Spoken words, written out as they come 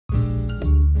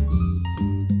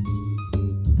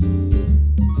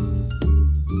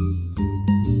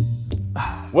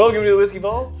Welcome to the Whiskey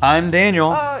Vault. I'm Daniel.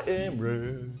 I am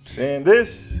Bruce, and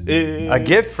this is A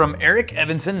gift from Erik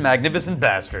Evenson, Magnificent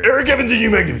Bastard. Erik Evenson, you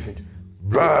magnificent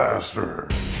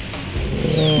Bastard.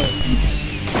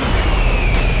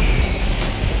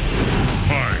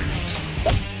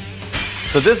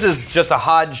 So this is just a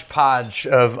hodgepodge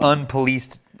of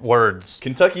unpoliced words.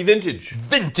 Kentucky Vintage.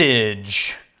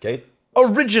 Vintage. Okay.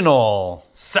 Original.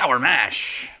 Sour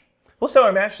mash. Well,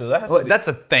 sour mash, so that has to Well, be... that's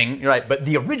a thing, you're right, but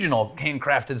the original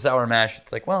handcrafted sour mash,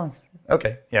 it's like, well,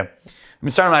 okay, yeah. I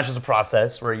mean, sour mash is a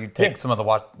process where you take some of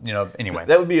the, anyway.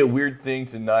 That would be a weird thing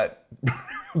to not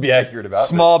be accurate about.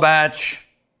 Small batch,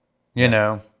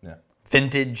 Yeah.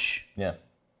 vintage. Yeah. Okay.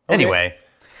 Anyway,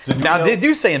 So do now you know- they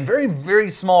do say in very, very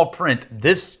small print,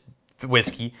 this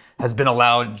whiskey has been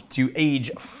allowed to age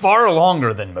far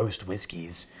longer than most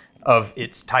whiskeys of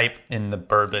its type in the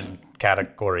bourbon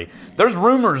category. There's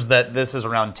rumors that this is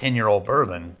around 10-year-old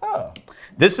bourbon. Oh.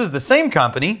 This is the same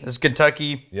company, this is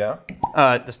Kentucky Yeah.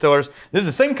 Distillers. This is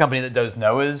the same company that does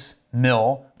Noah's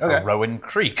Mill or Okay. Rowan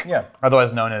Creek. Yeah.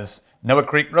 Otherwise known as Noah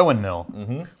Creek Rowan Mill.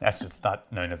 That's just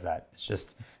not known as that. It's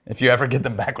just, if you ever get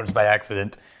them backwards by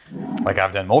accident, like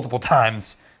I've done multiple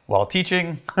times while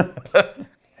teaching.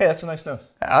 Hey, that's a nice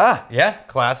nose. Yeah,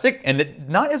 classic. And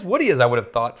not as woody as I would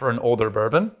have thought for an older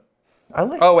bourbon. I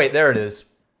like Oh, wait, there it is.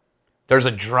 There's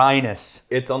a dryness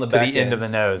It's on the to back the end of the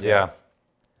nose, yeah.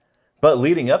 But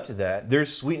leading up to that,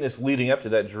 there's sweetness leading up to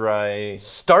that dry...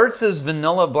 Starts as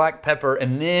vanilla black pepper,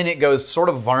 and then it goes sort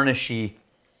of varnishy,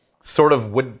 sort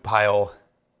of wood pile.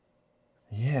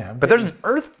 Yeah. But there's an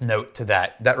earth note to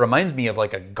that reminds me of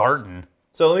like a garden.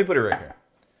 So let me put it right here.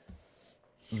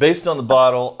 Based on the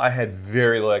bottle, I had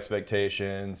very low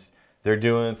expectations. They're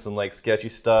doing some like sketchy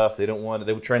stuff. They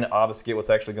were trying to obfuscate what's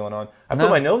actually going on. I put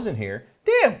my nose in here.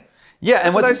 Damn. Yeah, and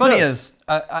That's a what's nice funny nose.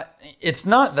 is, it's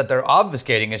not that they're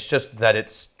obfuscating, it's just that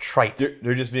it's trite.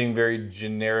 They're just being very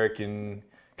generic and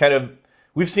kind of,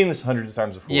 we've seen this hundreds of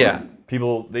times before. Yeah.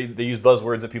 People, they use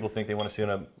buzzwords that people think they want to see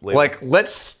on a label. Like,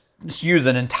 let's use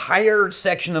an entire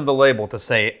section of the label to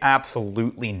say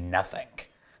absolutely nothing.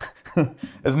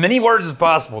 As many words as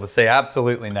possible to say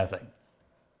absolutely nothing.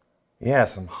 Yeah,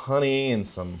 some honey and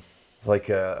some, like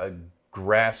a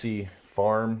grassy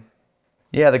farm.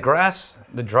 Yeah, the grass,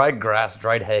 the dried grass,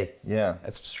 dried hay. Yeah.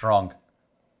 It's strong.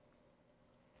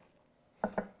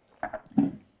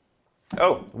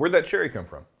 Oh, where'd that cherry come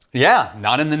from? Yeah,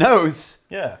 not in the nose,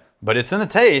 Yeah. but it's in the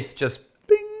taste. Just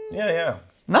bing. Yeah.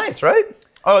 Nice, right?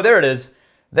 Oh, there it is.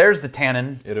 There's the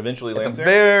tannin It eventually at lands the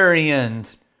there. very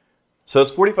end. So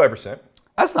it's 45%.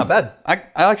 That's not bad. I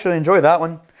actually enjoy that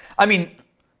one. I mean,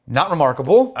 not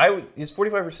remarkable. It's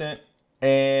 45%,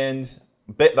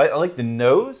 but I like the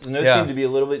nose. The nose Yeah. seemed to be a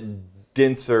little bit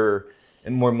denser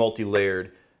and more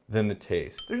multi-layered than the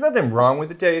taste. There's nothing wrong with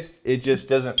the taste. It just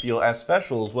doesn't feel as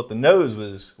special as what the nose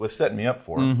was setting me up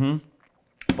for.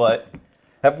 But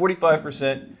at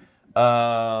 45%, the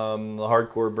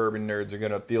hardcore bourbon nerds are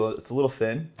gonna feel it's a little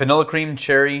thin. Vanilla cream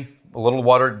cherry, a little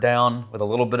watered down with a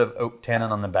little bit of oak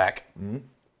tannin on the back. Is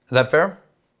that fair?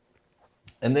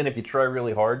 And then if you try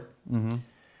really hard,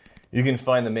 you can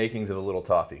find the makings of a little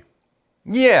toffee.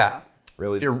 Yeah.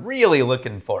 Really, If you're really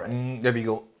looking for it. if you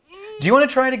go, Do you want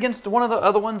to try it against one of the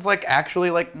other ones, like actually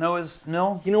like Noah's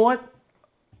Mill? you know what?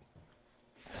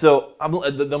 So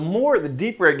the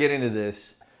deeper I get into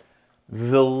this,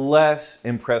 the less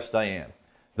impressed I am.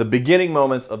 The beginning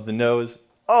moments of the nose,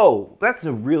 oh, that's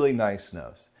a really nice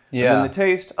nose. Yeah. And then the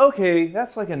taste, okay,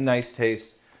 that's like a nice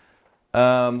taste.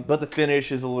 But the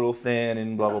finish is a little thin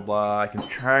and blah, blah, blah. I can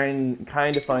try and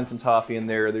kind of find some toffee in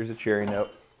there. There's a cherry note.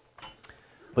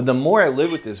 But the more I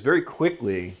live with this, very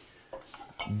quickly,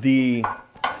 the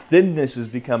thinness is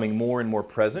becoming more and more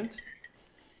present,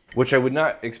 which I would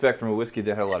not expect from a whiskey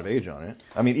that had a lot of age on it.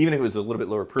 I mean, even if it was a little bit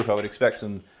lower proof, I would expect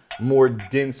some more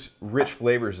dense, rich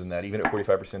flavors than that, even at 45%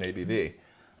 ABV.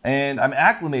 And I'm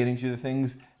acclimating to the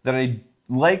things that I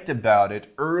liked about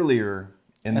it earlier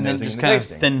in the And then nosing just and the kind of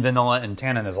tasting. thin vanilla and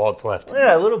tannin is all that's left.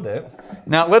 Yeah, a little bit.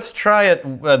 Now let's try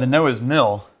it, the Noah's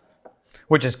Mill,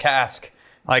 which is cask,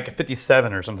 like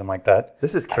 57 or something like that.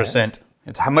 This is cask? percent.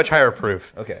 It's much higher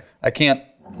proof. Okay. I can't.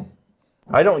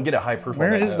 I don't get a high proof on Where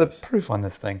that is the nose. proof on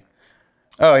this thing?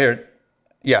 Oh, here.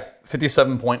 Yeah,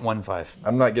 57.15.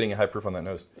 I'm not getting a high proof on that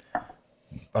nose.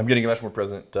 I'm getting a much more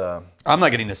present. I'm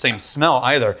not getting the same smell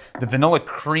either. The vanilla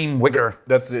cream wicker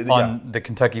That's it. on the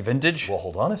Kentucky Vintage. Well,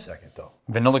 hold on a second, though.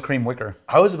 Vanilla cream wicker.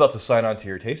 I was about to sign on to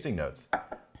your tasting notes.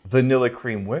 Vanilla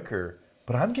cream wicker,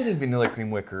 but I'm getting vanilla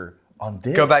cream wicker on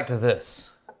this. Go back to this.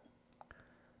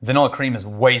 Vanilla cream is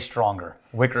way stronger.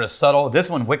 Wicker is subtle. This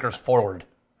one, wicker's forward.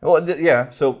 Well, yeah.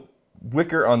 So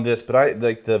wicker on this, but I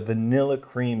like the vanilla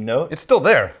cream note. It's still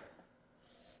there.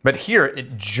 But here,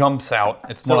 it jumps out.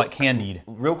 It's more like candied.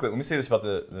 Real quick, let me say this about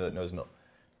the nose milk.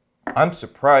 I'm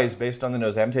surprised, based on the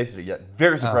nose, I haven't tasted it yet.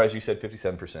 Very surprised you said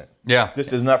 57%. Yeah. This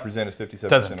does not present as 57%.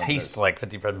 Doesn't taste like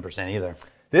 57% either.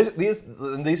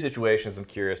 In these situations, I'm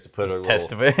curious to put a little...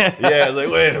 Test of it. Yeah, like,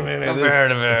 wait a minute.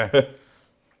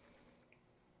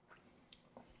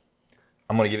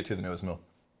 I'm going to give it to the nose milk.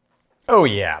 Oh,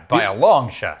 yeah, by a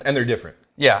long shot. And they're different.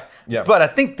 Yeah. Yeah. But I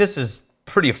think this is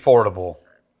pretty affordable.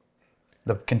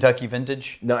 The Kentucky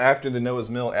vintage. Now, after the nose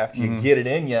milk, after you get it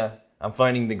in ya, I'm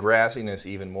finding the grassiness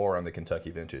even more on the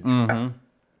Kentucky vintage.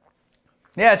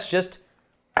 Yeah,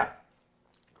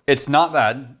 it's not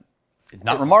bad. It's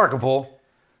not remarkable.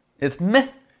 It's meh.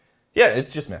 Yeah,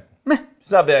 it's just meh. Meh.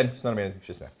 It's not bad. It's not amazing. It's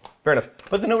just meh. Fair enough.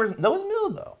 But the nose mill,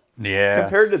 though. Yeah.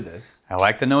 Compared to this. I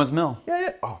like the Noah's Mill.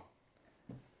 Yeah. Oh.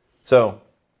 So,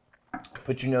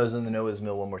 put your nose in the Noah's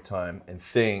Mill one more time and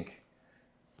think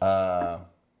the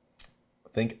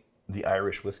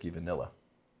Irish whiskey vanilla.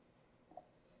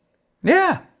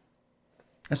 Yeah.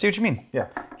 I see what you mean. Yeah.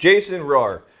 Jason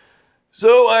Rar.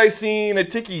 So I seen a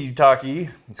tiki-taki.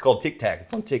 It's called Tic Tac.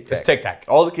 It's on Tic Tac. It's Tic Tac.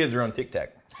 All the kids are on Tic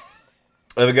Tac.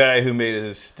 I have a guy who made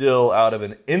a still out of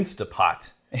an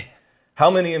Instapot. How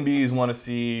many MBs want to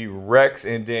see Rex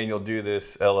and Daniel do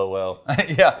this? LOL.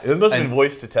 Yeah. It must have been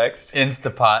voice to text.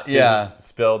 Instapot. Yeah. It's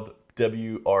spelled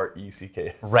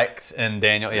WRECKS. Rex and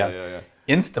Daniel. Yeah.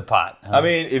 Instapot. Huh? I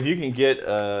mean, if you can get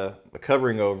a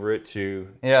covering over it to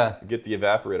get the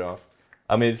evaporate off,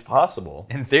 I mean, it's possible.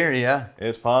 In theory, yeah.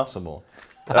 It's possible.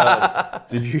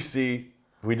 Did you see,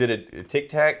 we did a Tic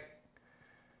Tac.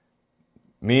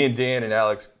 Me and Dan and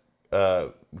Alex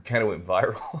kind of went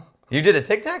viral. You did a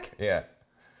Tic Tac? Yeah.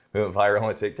 We went viral on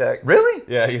a Tic Tac. Really?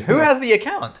 Yeah. Who has the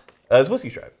account? It's Whiskey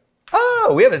Tribe.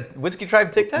 Oh, we have a Whiskey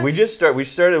Tribe Tic Tac? We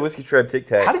started a Whiskey Tribe Tic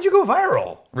Tac. How did you go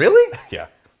viral? Really? Yeah.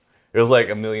 It was like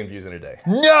 1 million views in a day.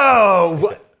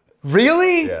 No!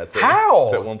 Really? Yeah. How?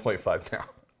 It's at 1.5 now.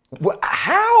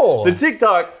 How? The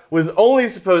TikTok was only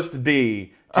supposed to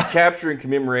be to capture and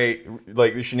commemorate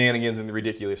like the shenanigans and the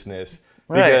ridiculousness.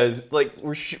 Because like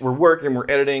we're working, we're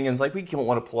editing, and it's like we don't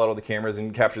want to pull out all the cameras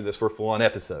and capture this for a full-on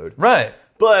episode. Right.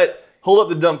 But hold up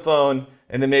the dumb phone,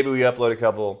 and then maybe we upload a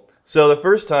couple. So the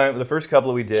first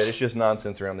couple we did, it's just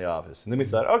nonsense around the office. And then we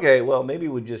thought, okay, well maybe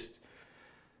we just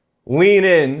lean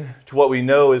in to what we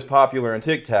know is popular on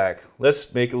TikTok.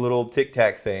 Let's make a little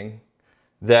TikTok thing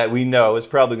that we know is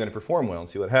probably going to perform well and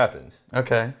see what happens.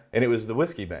 Okay. And it was the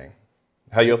whiskey bang.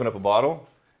 How you open up a bottle,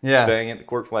 bang it, the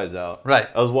cork flies out. Right.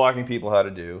 I was walking people how to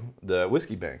do the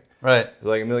whiskey bang. Right. It's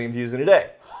like 1 million views in a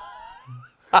day.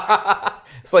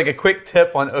 It's like a quick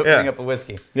tip on opening up a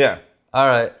whiskey. Yeah. All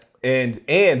right. And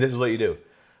this is what you do.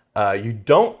 You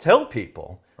don't tell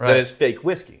people that it's fake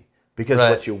whiskey. Because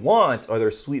what you want are their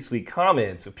sweet, sweet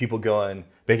comments of people going,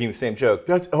 making the same joke.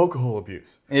 That's alcohol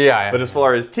abuse. Yeah. But as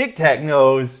far as Tic Tac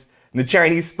knows, the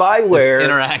Chinese spyware. It's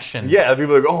interaction. Yeah,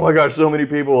 people are like, oh my gosh, so many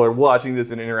people are watching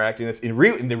this and interacting this. In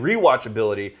the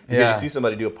rewatchability, because you see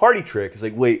somebody do a party trick, it's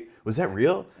like, wait, was that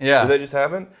real? Yeah. Did that just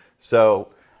happen? So.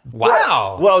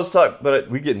 Wow. Well, I was talking, but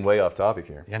we're getting way off topic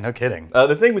here. Yeah, no kidding.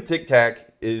 The thing with Tic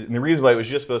Tac is, and the reason why it was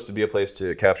just supposed to be a place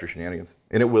to capture shenanigans,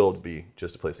 and it will be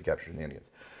just a place to capture shenanigans.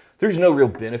 There's no real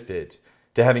benefit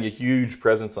to having a huge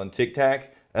presence on Tic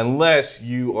Tac unless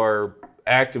you are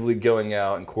actively going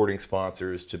out and courting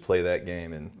sponsors to play that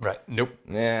game. And Nope.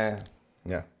 Yeah.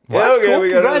 Well, that's cool.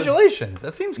 Congratulations.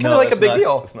 That seems kind of like a big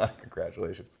deal. It's not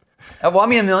congratulations. Well, I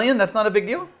mean, 1 million, that's not a big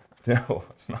deal? No,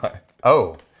 it's not.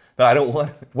 Oh. No, I don't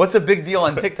want. What's a big deal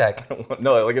on Tic Tac?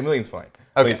 No, like 1 million's fine.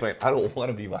 Okay. Fine. I don't want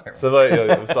to be viral. Somebody,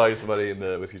 I saw somebody in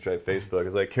the Whiskey Tribe Facebook.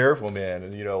 It's like, careful, man.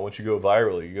 And once you go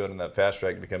viral, you go on that fast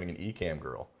track to becoming an e-cam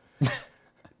girl.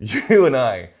 You and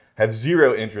I have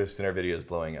zero interest in our videos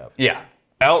blowing up. Yeah.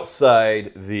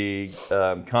 Outside the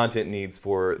content needs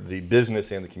for the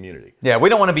business and the community. Yeah, we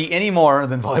don't want to be any more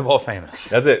than volleyball famous.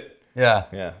 That's it. Yeah.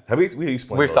 Yeah. Have we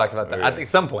explained? We've talked about that. I think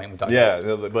some point we talked about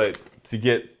that. Yeah, but to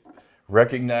get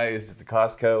recognized at the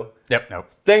Costco. Yep. Nope.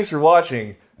 Thanks for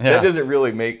watching. Yeah. That doesn't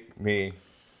really make me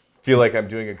feel like I'm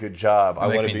doing a good job. It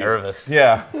makes me nervous.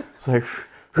 Yeah. It's like,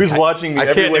 who's watching me?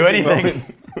 I can't do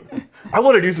anything. I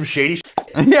want to do some shady shit.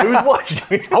 Yeah. Who's watching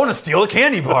me? I want to steal a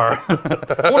candy bar.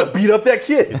 I want to beat up that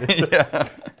kid. Yeah.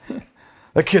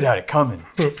 That kid had it coming.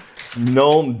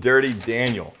 Gnome Dirty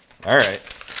Daniel. All right.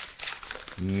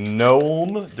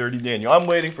 Gnome Dirty Daniel. I'm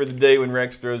waiting for the day when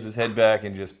Rex throws his head back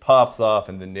and just pops off,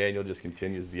 and then Daniel just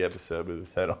continues the episode with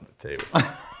his head on the table.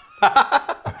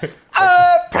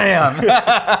 Bam!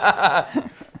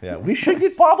 Yeah, we should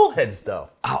get bobbleheads though.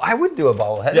 Oh, I would do a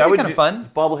bobblehead. See, I That'd be would kind do of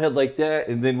fun. Bobblehead like that,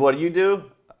 and then what do you do?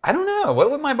 I don't know.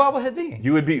 What would my bobblehead be?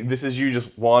 You would be. This is you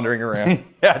just wandering around.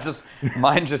 Yeah, just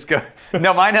mine just go.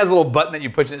 No, mine has a little button that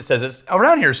you push and it says it's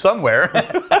around here somewhere.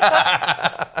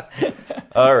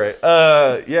 All right.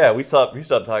 Yeah, we stopped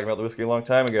talking about the whiskey a long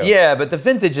time ago. Yeah, but the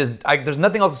vintage is. There's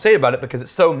nothing else to say about it because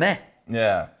it's so meh.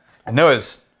 Yeah. And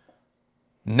Noah's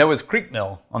Creek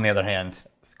Mill, on the other hand,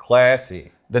 It's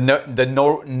classy.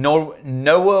 Noah.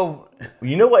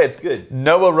 You know why it's good?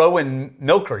 Noah Rowan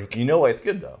Mill Creek. You know why it's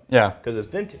good though? Yeah. Because it's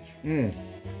vintage.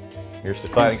 You're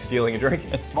defining stealing and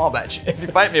drinking. It's small batch. If you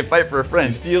fight me, fight for a friend.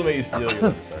 You steal me, you steal you.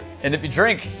 Sorry. And if you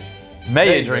drink,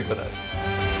 may you drink with us.